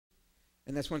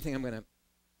And that's one thing I'm going to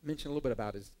mention a little bit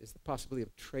about is the possibility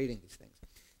of trading these things.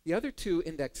 The other two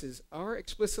indexes are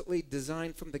explicitly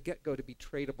designed from the get-go to be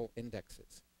tradable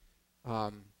indexes.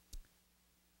 And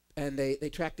they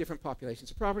track different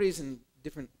populations of properties in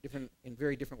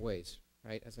very different ways,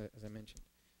 right, as I mentioned.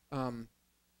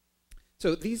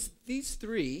 So these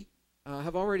three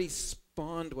have already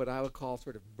spawned what I would call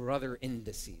sort of brother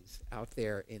indices out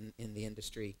there in the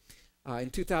industry.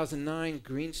 In 2009,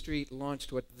 Green Street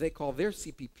launched what they call their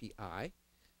CPPI,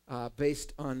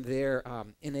 based on their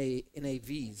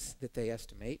NAVs that they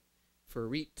estimate for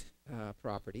REIT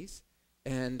properties.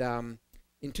 And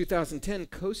in 2010,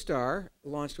 CoStar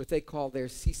launched what they call their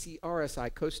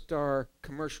CCRSI, CoStar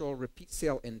Commercial Repeat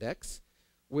Sale Index,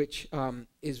 which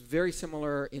is very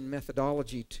similar in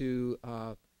methodology to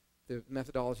the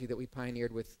methodology that we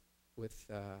pioneered with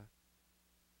the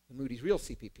Moody's Real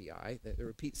CPPI, the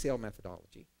repeat sale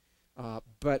methodology,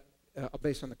 but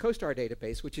based on the CoStar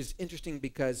database, which is interesting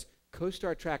because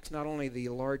CoStar tracks not only the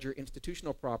larger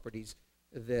institutional properties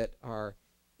that are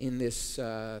in this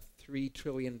 $3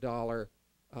 trillion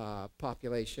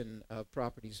population of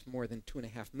properties, more than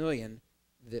 2.5 million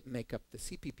that make up the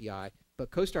CPPI,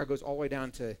 but CoStar goes all the way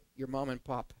down to your mom and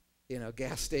pop,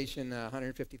 gas station,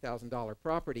 $150,000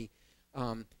 property.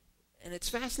 And it's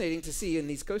fascinating to see in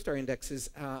these CoStar indexes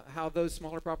how those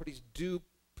smaller properties do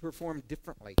perform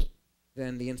differently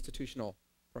than the institutional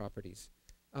properties.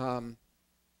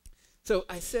 So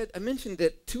I mentioned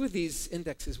that two of these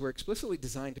indexes were explicitly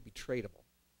designed to be tradable.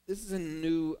 This is a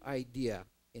new idea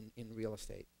in real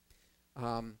estate.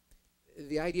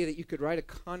 The idea that you could write a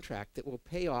contract that will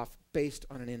pay off based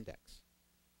on an index.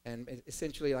 And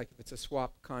essentially, like if it's a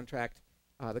swap contract,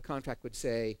 the contract would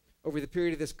say, over the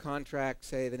period of this contract,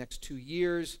 say the next 2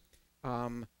 years,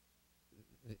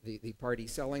 the party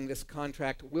selling this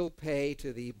contract will pay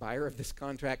to the buyer of this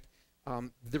contract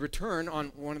the return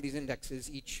on one of these indexes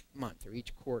each month or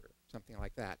each quarter, something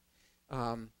like that.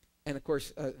 And of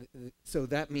course, so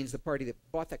that means the party that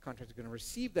bought that contract is going to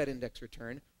receive that index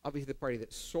return. Obviously, the party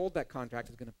that sold that contract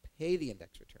is going to pay the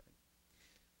index return.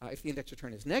 If the index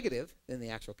return is negative, then the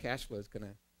actual cash flow is going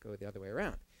to go the other way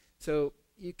around. So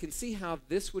you can see how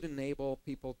this would enable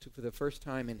people to, for the first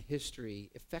time in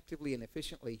history, effectively and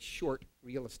efficiently short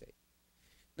real estate.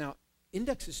 Now,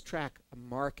 indexes track a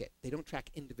market. They don't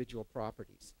track individual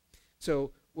properties.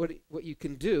 So what you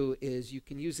can do is you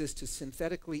can use this to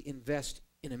synthetically invest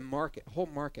in a market, a whole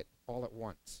market, all at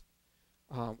once,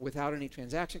 without any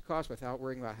transaction costs, without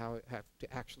worrying about how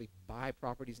to actually buy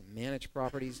properties and manage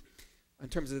properties. In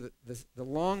terms of the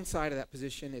long side of that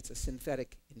position, it's a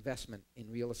synthetic investment in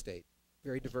real estate,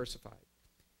 very diversified.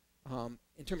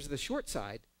 In terms of the short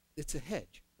side, it's a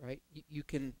hedge, right? You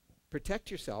can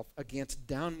protect yourself against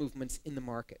down movements in the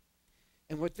market.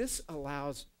 And what this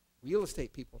allows real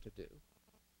estate people to do,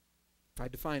 if I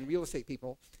define real estate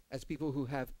people as people who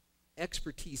have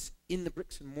expertise in the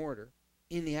bricks and mortar,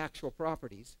 in the actual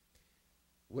properties,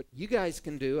 what you guys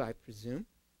can do, I presume,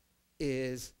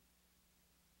 is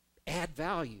add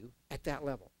value at that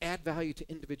level. Add value to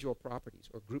individual properties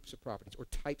or groups of properties or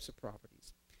types of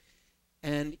properties.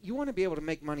 And you want to be able to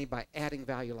make money by adding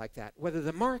value like that, whether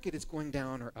the market is going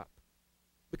down or up.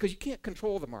 Because you can't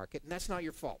control the market, and that's not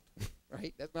your fault,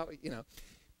 right? That's not,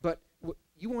 But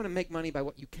you want to make money by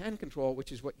what you can control,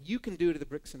 which is what you can do to the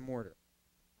bricks and mortar.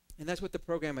 And that's what the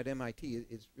program at MIT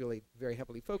is really very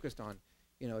heavily focused on.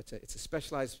 It's a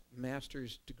specialized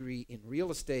master's degree in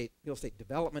real estate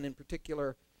development in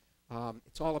particular.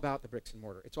 It's all about the bricks and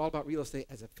mortar. It's all about real estate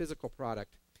as a physical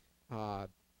product.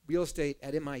 Real estate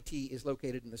at MIT is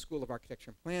located in the School of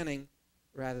Architecture and Planning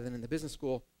rather than in the business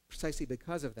school precisely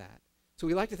because of that. So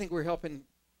we like to think we're helping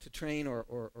to train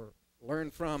or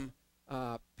learn from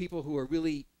people who are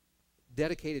really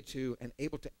dedicated to and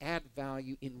able to add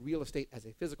value in real estate as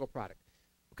a physical product.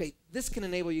 Okay, this can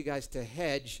enable you guys to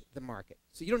hedge the market.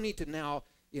 So you don't need to now,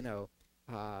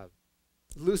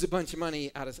 lose a bunch of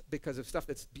money because of stuff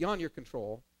that's beyond your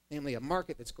control, namely a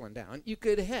market that's going down. You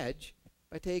could hedge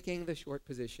by taking the short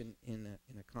position in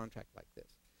a contract like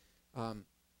this.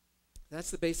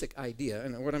 That's the basic idea.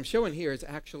 And what I'm showing here is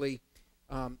actually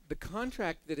the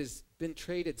contract that has been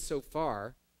traded so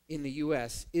far in the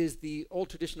US is the old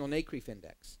traditional NCREIF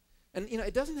index. And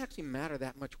it doesn't actually matter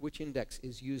that much which index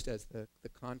is used as the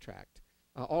contract.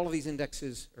 All of these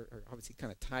indexes are obviously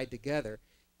kind of tied together.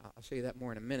 I'll show you that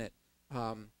more in a minute.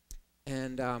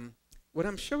 What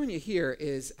I'm showing you here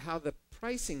is how the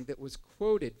pricing that was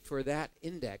quoted for that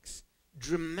index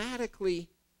dramatically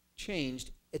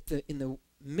changed in the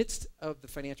midst of the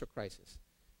financial crisis.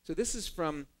 So this is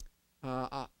from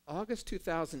August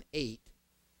 2008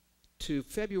 to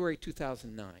February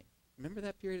 2009. Remember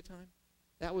that period of time?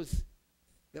 that was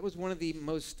one of the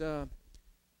most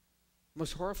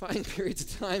horrifying periods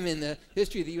of time in the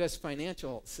history of the U.S.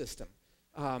 financial system.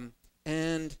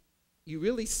 And you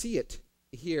really see it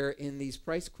here in these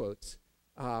price quotes.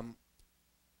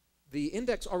 The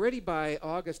index, already by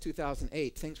August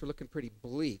 2008, things were looking pretty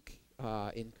bleak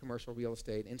in commercial real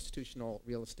estate, institutional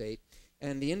real estate.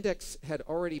 And the index had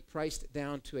already priced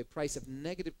down to a price of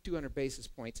negative 200 basis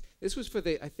points. This was for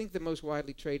I think the most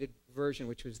widely traded version,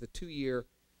 which was the 2-year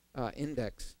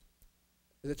index,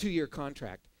 the 2-year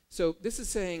contract. So this is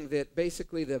saying that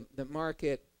basically the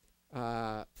market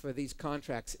for these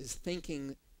contracts is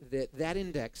thinking that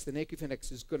index, the NCREIF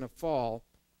index, is going to fall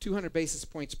 200 basis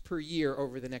points per year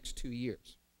over the next 2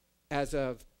 years. That's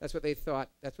what they thought,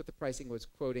 that's what the pricing was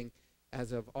quoting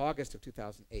as of August of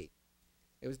 2008.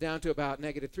 It was down to about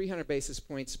negative 300 basis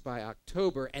points by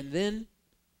October, and then,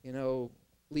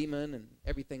 Lehman and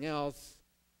everything else,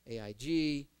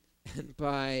 AIG, and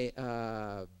by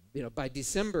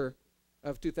December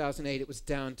of 2008, it was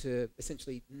down to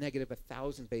essentially negative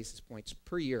 1,000 basis points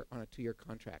per year on a 2-year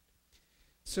contract.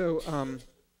 So,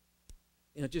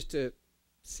 just to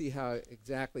see how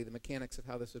exactly the mechanics of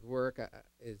how this would work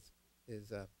is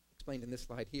explained in this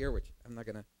slide here, which I'm not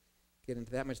going to get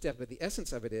into that much depth, but the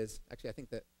essence of it is, actually I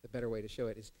think that the better way to show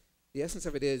it is, the essence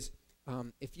of it is,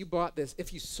 if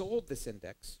you sold this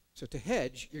index, so to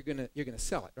hedge, you're gonna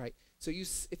sell it, right? So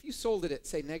if you sold it at,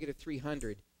 say, negative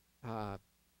 300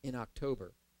 in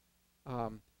October,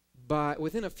 but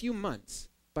within a few months,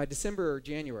 by December or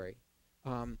January,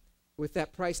 with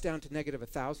that price down to negative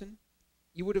 1,000,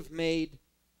 you would have made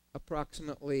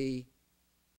approximately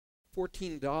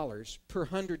 $14 per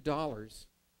 $100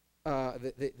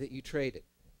 that you traded,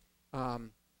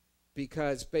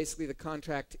 because basically the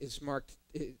contract is marked,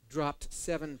 it dropped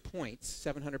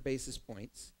 700 basis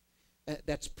points.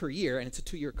 That's per year, and it's a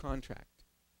 2-year contract.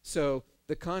 So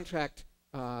the contract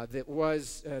that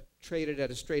was traded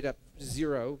at a straight up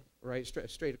zero, right,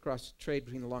 straight across trade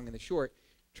between the long and the short,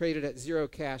 traded at zero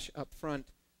cash up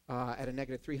front at a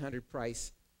negative 300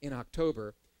 price in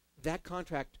October. That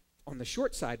contract on the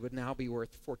short side would now be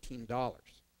worth $14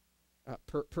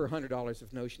 per $100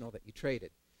 of notional that you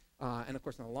traded. And of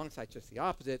course on the long side, just the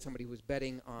opposite. Somebody who was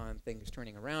betting on things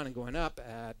turning around and going up,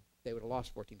 they would have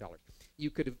lost $14. You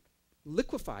could have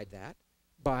liquefied that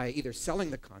by either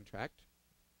selling the contract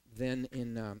then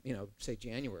in, say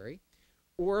January,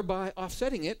 or by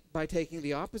offsetting it by taking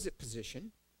the opposite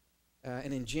position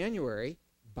and in January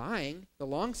buying the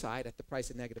long side at the price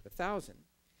of negative 1,000,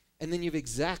 and then you've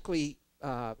exactly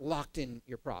locked in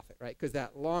your profit, right? Because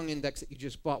that long index that you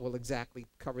just bought will exactly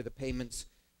cover the payments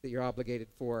that you're obligated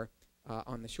for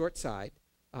on the short side,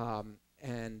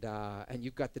 and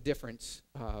you've got the difference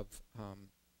of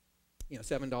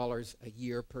 $7 a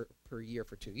year per year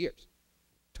for 2 years,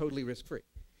 totally risk-free.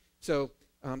 So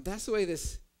that's the way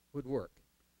this would work,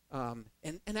 and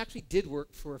actually did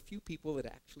work for a few people that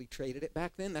actually traded it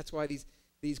back then. That's why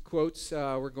these quotes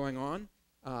were going on.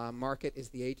 Market is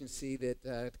the agency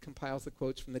that compiles the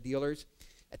quotes from the dealers.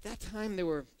 At that time, there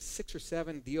were 6 or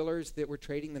 7 dealers that were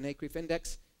trading the NCREIF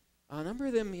index. A number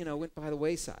of them, went by the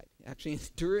wayside. Actually,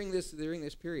 during this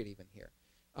period, even here.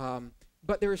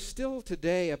 But there are still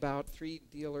today about 3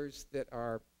 dealers that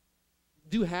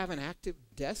do have an active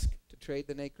desk to trade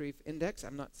the NCREIF index.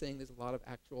 I'm not saying there's a lot of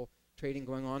actual trading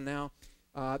going on now.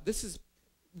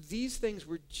 These things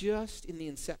were just in the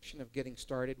inception of getting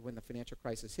started when the financial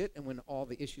crisis hit and when all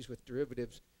the issues with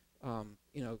derivatives,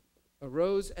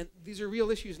 arose. And these are real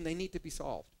issues and they need to be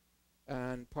solved.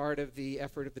 And part of the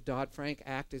effort of the Dodd-Frank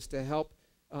Act is to help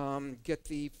get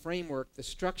the framework, the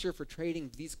structure for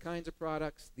trading these kinds of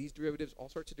products, these derivatives, all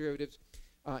sorts of derivatives,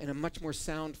 in a much more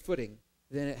sound footing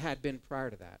than it had been prior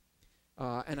to that.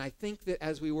 And I think that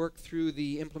as we work through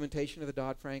the implementation of the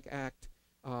Dodd-Frank Act,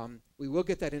 we will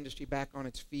get that industry back on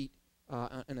its feet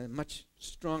in a much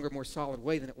stronger, more solid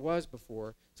way than it was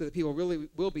before, so that people really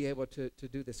will be able to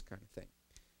do this kind of thing.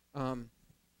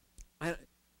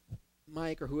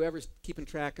 Mike or whoever's keeping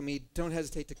track of me, don't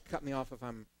hesitate to cut me off if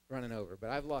I'm running over, but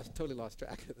I've totally lost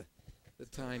track of the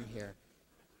time here.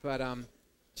 But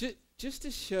just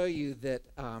to show you that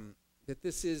that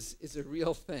this is a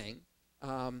real thing,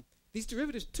 these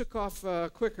derivatives took off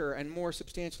quicker and more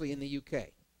substantially in the UK,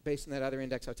 based on that other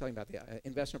index I was telling you about, the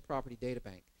Investment Property Data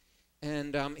Bank.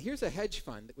 And here's a hedge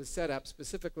fund that was set up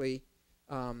specifically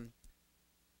to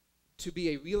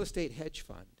be a real estate hedge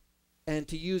fund and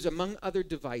to use, among other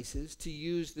devices, to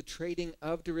use the trading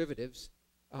of derivatives.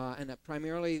 And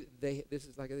primarily, this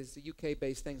is a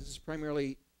UK-based thing. This is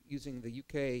primarily using the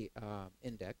UK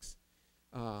index,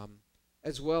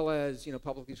 as well as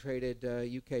publicly traded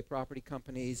UK property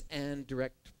companies and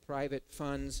direct private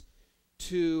funds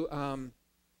to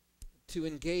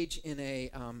engage in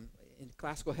in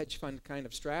classical hedge fund kind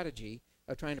of strategy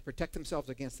of trying to protect themselves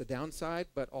against the downside,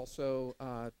 but also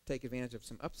take advantage of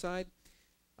some upside.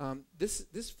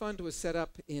 This fund was set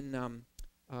up in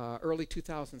early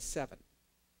 2007,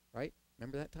 right?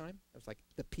 Remember that time? It was like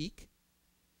the peak.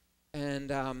 And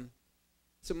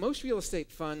so most real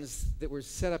estate funds that were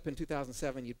set up in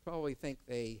 2007, you'd probably think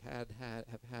they have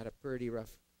had a pretty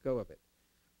rough go of it.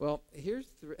 Well, here's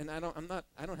and I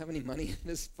don't have any money in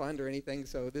this fund or anything,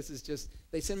 so this is just,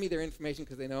 they send me their information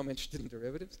because they know I'm interested in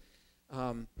derivatives.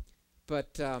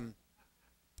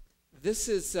 This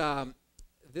is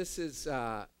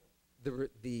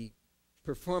the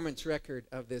performance record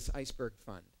of this iceberg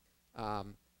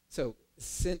fund. So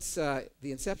since the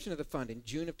inception of the fund in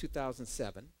June of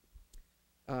 2007,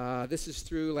 this is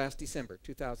through last December,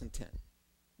 2010.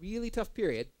 Really tough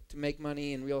period to make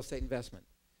money in real estate investment.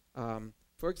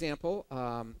 For example,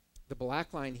 the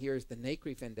black line here is the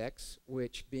NCRE index,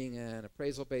 which being an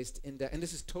appraisal-based index, and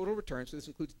this is total return, so this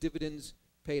includes dividends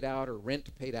paid out or rent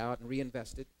paid out and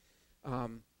reinvested.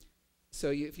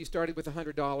 So if you started with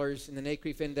 $100 in the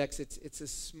NCRE index, it's a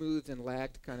smoothed and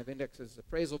lagged kind of index. It's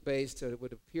appraisal-based, so it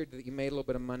would appear that you made a little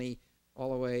bit of money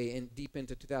all the way in deep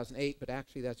into 2008, but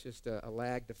actually that's just a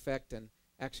lagged effect. And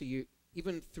actually, you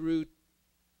even through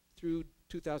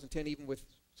 2010, even with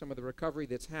some of the recovery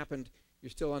that's happened, you're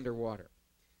still underwater.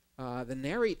 The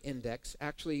NAREIT index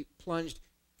actually plunged.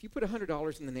 If you put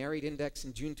 $100 in the NAREIT index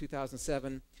in June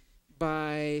 2007,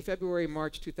 by February,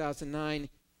 March 2009,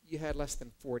 you had less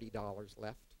than $40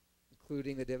 left,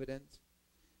 including the dividends.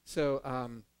 So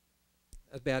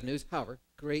that's bad news. However,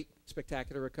 great,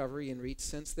 spectacular recovery in REITs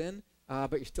since then,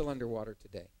 but you're still underwater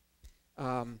today.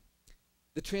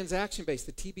 The transaction base,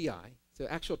 the TBI, so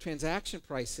actual transaction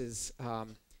prices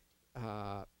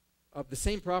of the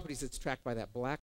same properties that's tracked by that black